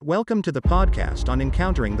Welcome to the podcast on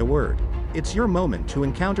Encountering the Word. It's your moment to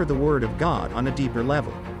encounter the Word of God on a deeper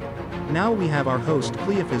level. Now we have our host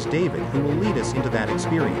Cleophas David who will lead us into that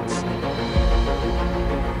experience.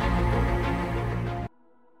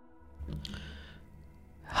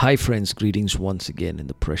 Hi friends, greetings once again in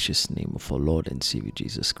the precious name of our Lord and Savior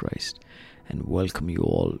Jesus Christ, and welcome you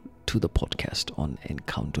all to the podcast on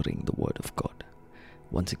Encountering the Word of God.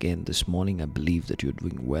 Once again this morning I believe that you're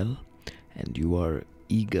doing well and you are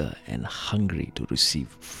eager and hungry to receive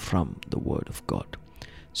from the Word of God.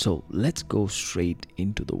 So let's go straight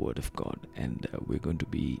into the Word of God, and we're going to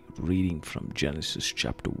be reading from Genesis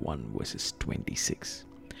chapter 1 verses 26.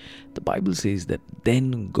 The Bible says that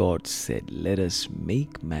then God said, "Let us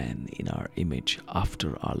make man in our image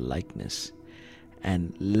after our likeness,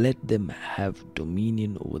 and let them have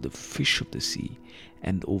dominion over the fish of the sea,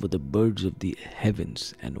 and over the birds of the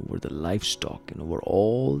heavens, and over the livestock, and over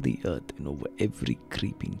all the earth, and over every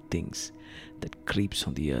creeping things that creeps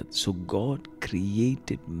on the earth." So God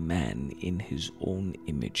created man in his own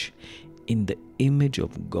image. In the image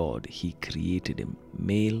of God, he created him.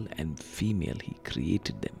 Male and female, he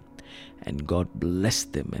created them. And God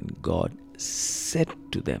blessed them, and God said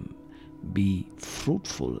to them, "Be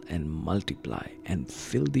fruitful and multiply, and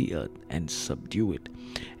fill the earth and subdue it,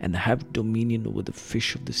 and have dominion over the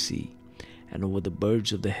fish of the sea, and over the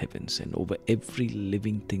birds of the heavens, and over every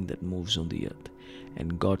living thing that moves on the earth."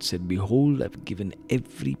 And God said, "Behold, I have given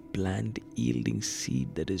every plant yielding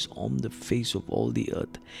seed that is on the face of all the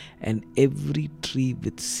earth, and every tree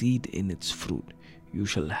with seed in its fruit. You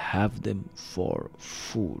shall have them for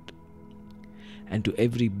food. And to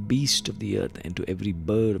every beast of the earth, and to every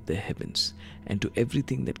bird of the heavens, and to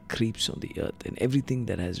everything that creeps on the earth, and everything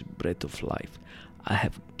that has breath of life, I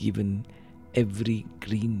have given every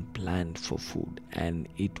green plant for food." And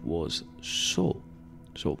it was so.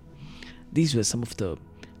 So, these were some of the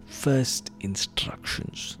first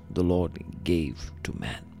instructions the Lord gave to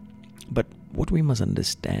man. But what we must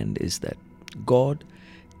understand is that God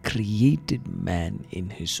created man in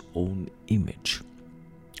his own image.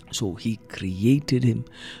 So he created him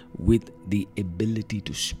with the ability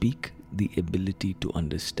to speak, the ability to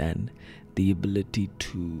understand, the ability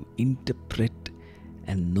to interpret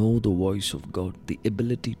and know the voice of God, the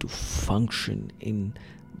ability to function in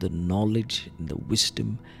the knowledge, in the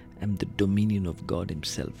wisdom, and the dominion of God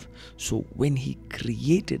himself. So when he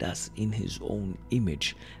created us in his own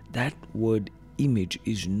image, that word image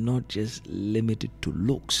is not just limited to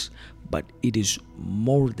looks, but it is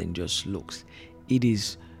more than just looks. It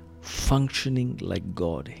is functioning like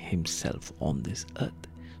God himself on this earth.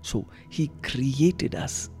 So he created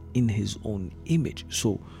us in his own image.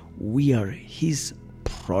 So we are his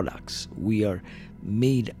products. We are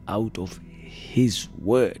made out of his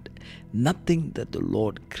word. Nothing that the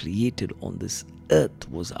Lord created on this earth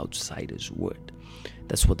was outside his word.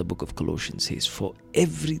 That's what the book of Colossians says. For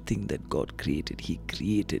everything that God created, he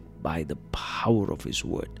created by the power of his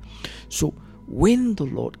word. So when the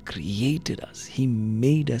Lord created us, he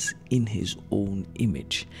made us in his own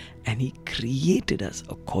image, and he created us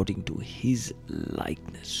according to his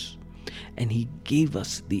likeness. And he gave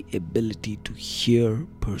us the ability to hear,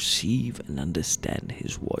 perceive, and understand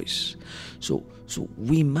his voice. So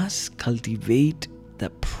we must cultivate the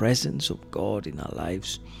presence of God in our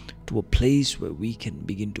lives to a place where we can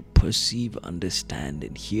begin to perceive, understand,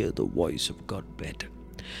 and hear the voice of God better.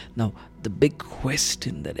 Now, the big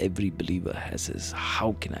question that every believer has is,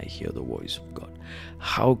 how can I hear the voice of God?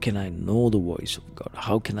 How can I know the voice of God?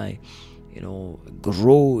 How can I,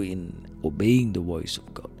 grow in obeying the voice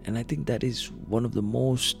of God? And I think that is one of the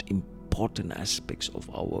most important aspects of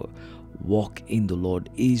our walk in the Lord,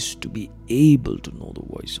 is to be able to know the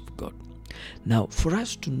voice of God. Now, for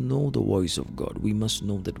us to know the voice of God, we must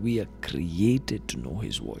know that we are created to know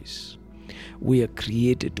his voice. We are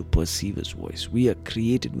created to perceive his voice. We are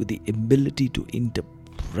created with the ability to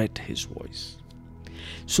interpret his voice.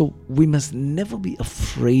 So we must never be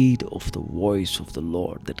afraid of the voice of the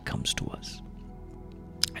Lord that comes to us.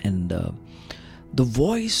 And the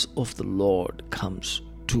voice of the Lord comes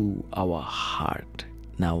to our heart.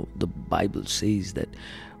 Now, the Bible says that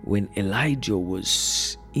when Elijah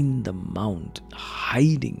was in the mount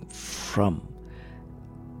hiding from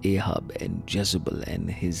Ahab and Jezebel and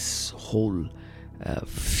his whole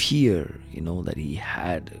fear, that he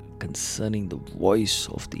had concerning the voice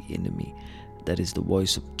of the enemy, that is the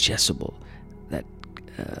voice of Jezebel, that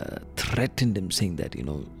threatened him, saying that,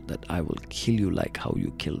 that I will kill you like how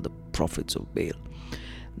you killed the prophets of Baal.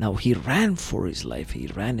 Now he ran for his life, he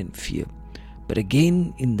ran in fear. But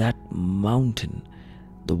again in that mountain,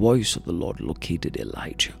 the voice of the Lord located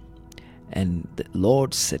Elijah. And the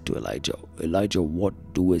Lord said to Elijah, Elijah,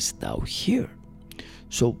 what doest thou here?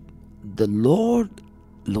 So the Lord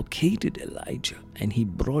located Elijah and he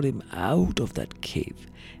brought him out of that cave,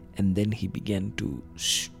 and then he began to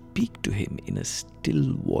speak to him in a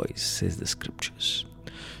still voice, says the scriptures.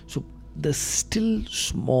 So the still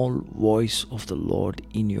small voice of the Lord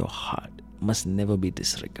in your heart must never be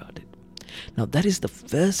disregarded. Now that is the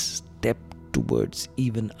first step towards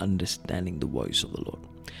even understanding the voice of the Lord.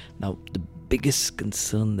 Now the biggest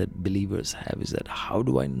concern that believers have is that how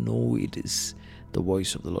do I know it is the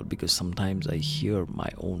voice of the Lord? Because sometimes I hear my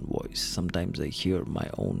own voice, sometimes I hear my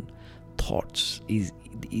own thoughts.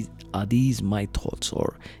 Are these my thoughts,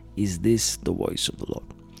 or is this the voice of the Lord?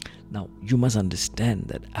 Now you must understand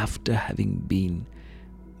that after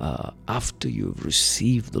you've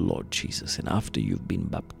received the Lord Jesus and after you've been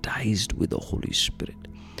baptized with the Holy Spirit,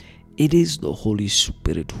 it is the Holy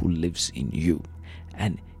Spirit who lives in you,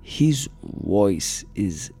 and His voice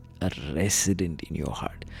is a resident in your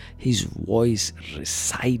heart. His voice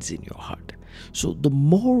resides in your heart. So the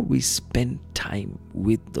more we spend time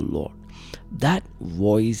with the Lord, that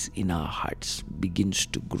voice in our hearts begins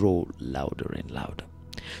to grow louder and louder.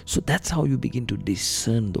 So that's how you begin to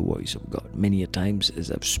discern the voice of God. Many a times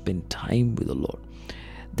as I've spent time with the Lord,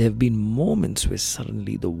 there have been moments where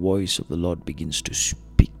suddenly the voice of the Lord begins to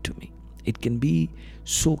speak to me. It can be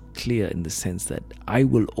so clear in the sense that I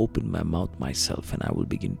will open my mouth myself and I will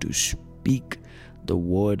begin to speak the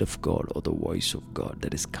word of God or the voice of God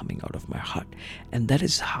that is coming out of my heart. And that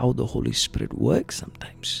is how the Holy Spirit works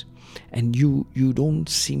sometimes. And you don't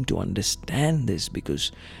seem to understand this,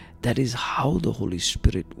 because that is how the Holy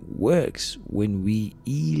Spirit works when we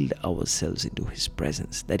yield ourselves into His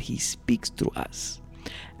presence, that He speaks through us.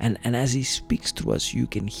 And as He speaks through us, you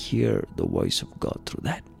can hear the voice of God through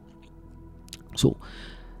that. So,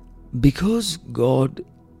 because God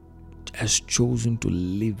has chosen to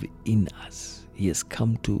live in us, He has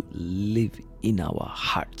come to live in our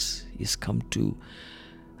hearts. He has come to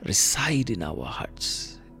reside in our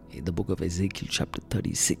hearts. In the book of Ezekiel chapter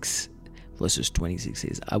 36, verses 26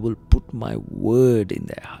 says, I will put my word in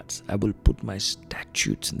their hearts. I will put my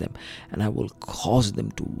statutes in them, and I will cause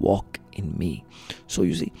them to walk in me. So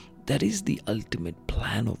you see, that is the ultimate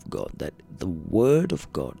plan of God, that the word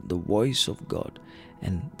of God, the voice of God,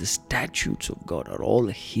 and the statutes of God are all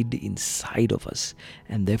hid inside of us,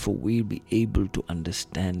 and therefore we'll be able to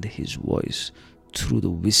understand His voice through the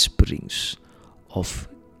whisperings of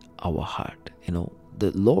our heart.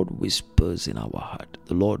 The Lord whispers in our heart.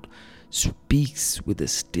 The Lord speaks with a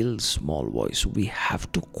still small voice. We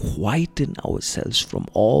have to quieten ourselves from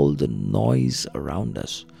all the noise around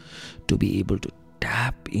us to be able to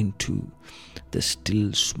tap into the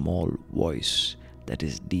still small voice that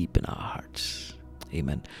is deep in our hearts.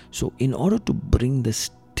 Amen. So in order to bring the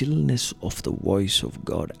stillness of the voice of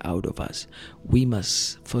God out of us, we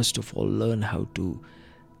must first of all learn how to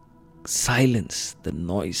silence the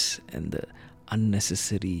noise and the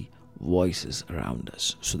unnecessary voices around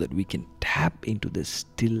us, so that we can tap into the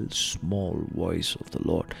still small voice of the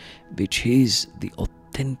Lord, which is the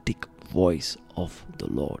authentic voice of the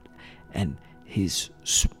Lord and His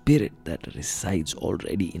Spirit that resides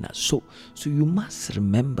already in us. So you must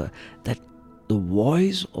remember that the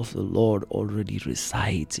voice of the Lord already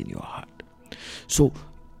resides in your heart. So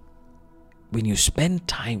when you spend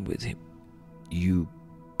time with Him, you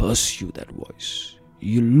pursue that voice.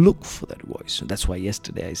 You look for that voice. And that's why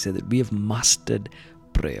yesterday I said that we have mastered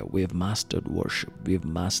prayer, we have mastered worship, we have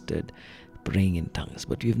mastered praying in tongues,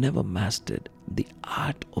 but we have never mastered the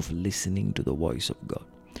art of listening to the voice of God.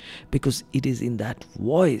 Because it is in that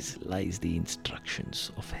voice lies the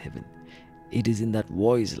instructions of heaven. It is in that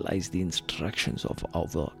voice lies the instructions of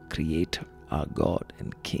our Creator, our God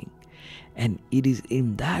and King. And it is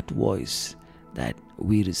in that voice that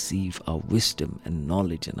we receive our wisdom and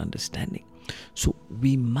knowledge and understanding. So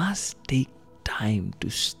we must take time to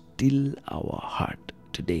still our heart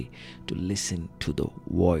today to listen to the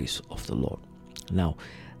voice of the Lord. Now,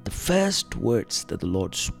 the first words that the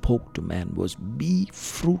Lord spoke to man was, be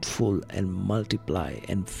fruitful and multiply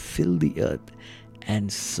and fill the earth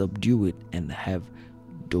and subdue it and have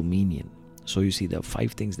dominion. So you see, there are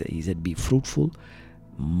 5 things that He said: be fruitful,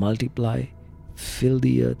 multiply, fill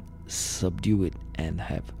the earth, subdue it and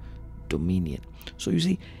have dominion. So you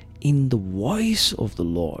see, in the voice of the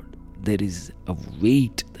Lord, there is a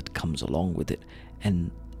weight that comes along with it,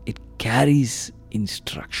 and it carries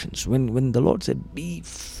instructions. When the Lord said, be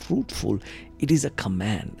fruitful, it is a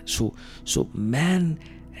command. So man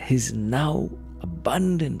is now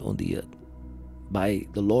abundant on the earth by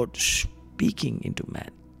the Lord speaking into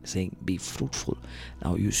man, saying, be fruitful.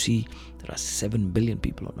 Now you see, there are 7 billion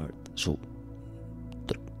people on earth. So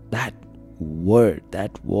that word,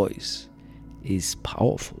 that voice is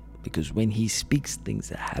powerful, because when he speaks, things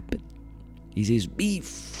happen. He says, be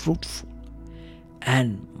fruitful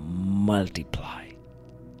and multiply.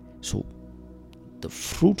 So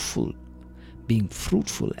being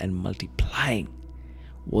fruitful and multiplying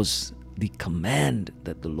was the command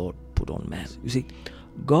that the Lord put on man. You see,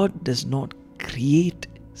 God does not create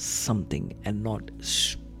something and not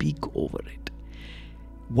speak over it.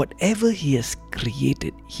 Whatever he has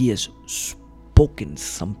created, he has spoken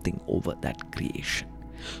something over that creation.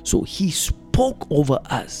 So he spoke over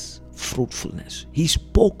us fruitfulness. He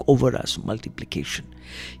spoke over us multiplication.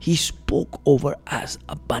 He spoke over us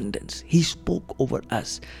abundance. He spoke over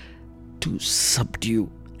us to subdue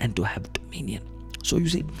and to have dominion. So you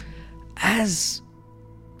see, as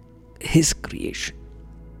his creation,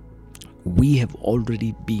 we have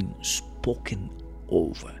already been spoken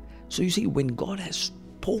over. So you see, when God has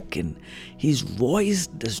spoken, his voice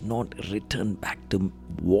does not return back to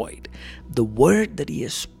void. The word that he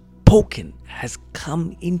has spoken has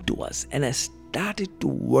come into us and has started to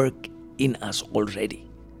work in us already.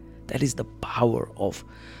 That is the power of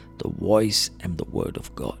the voice and the word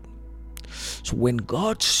of God. So when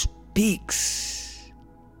God speaks,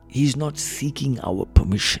 he's not seeking our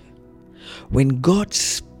permission. When God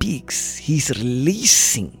speaks, he's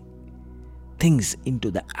releasing things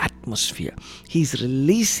into the atmosphere. He's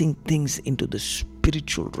releasing things into the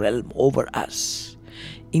spiritual realm over us,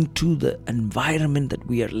 into the environment that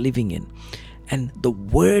we are living in. And the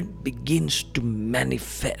word begins to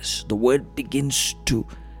manifest. The word begins to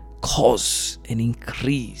cause an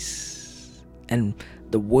increase. And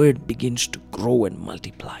the word begins to grow and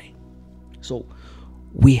multiply. So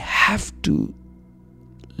we have to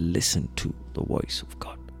listen to the voice of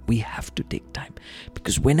God. We have to take time,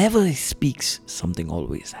 because whenever he speaks, something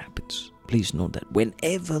always happens. Please know that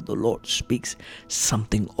whenever the Lord speaks,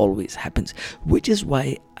 something always happens, which is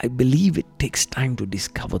why I believe it takes time to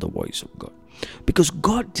discover the voice of God. Because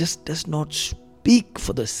God just does not speak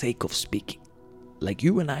for the sake of speaking. Like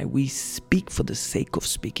you and I, we speak for the sake of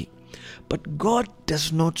speaking. But God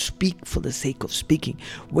does not speak for the sake of speaking.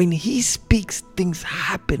 When he speaks, things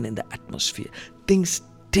happen in the atmosphere. Things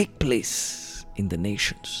take place in the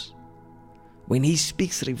nations. When he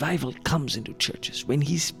speaks, revival comes into churches. When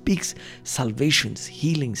he speaks, salvations,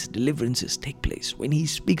 healings, deliverances take place. When he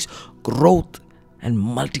speaks, growth and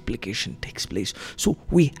multiplication takes place. So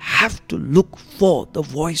we have to look for the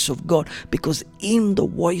voice of God, because in the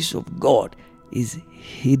voice of God is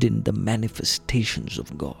hidden the manifestations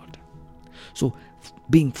of God. So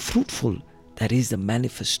being fruitful, that is the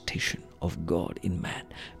manifestation of God in man.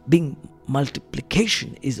 Being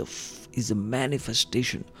multiplication is a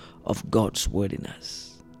manifestation of God's word in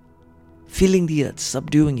us. Filling the earth,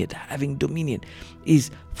 subduing it, having dominion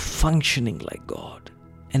is functioning like God.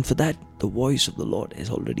 And for that, the voice of the Lord has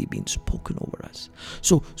already been spoken over us.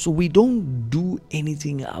 So we don't do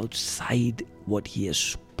anything outside what he has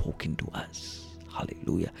spoken to us.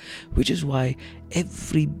 Hallelujah. Which is why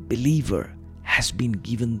every believer has been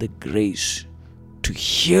given the grace to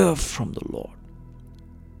hear from the Lord,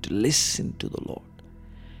 to listen to the Lord,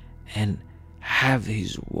 and have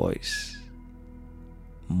his voice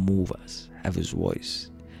move us, have his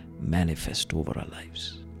voice manifest over our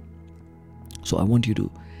lives. So I want you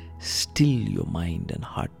to still your mind and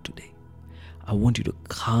heart today. I want you to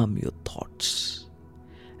calm your thoughts,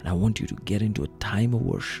 and I want you to get into a time of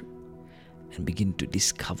worship and begin to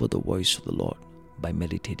discover the voice of the Lord by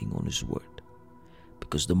meditating on his word.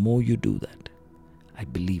 Because the more you do that, I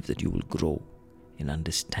believe that you will grow in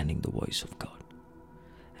understanding the voice of God.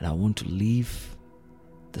 And I want to leave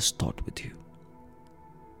this thought with you.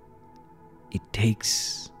 It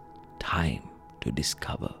takes time to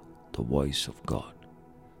discover the voice of God.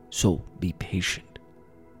 So be patient,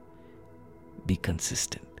 be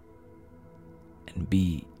consistent, and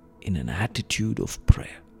be in an attitude of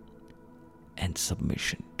prayer and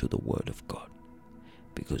submission to the word of God.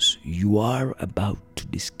 Because you are about to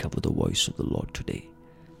discover the voice of the Lord today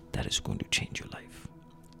that is going to change your life.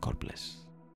 God bless.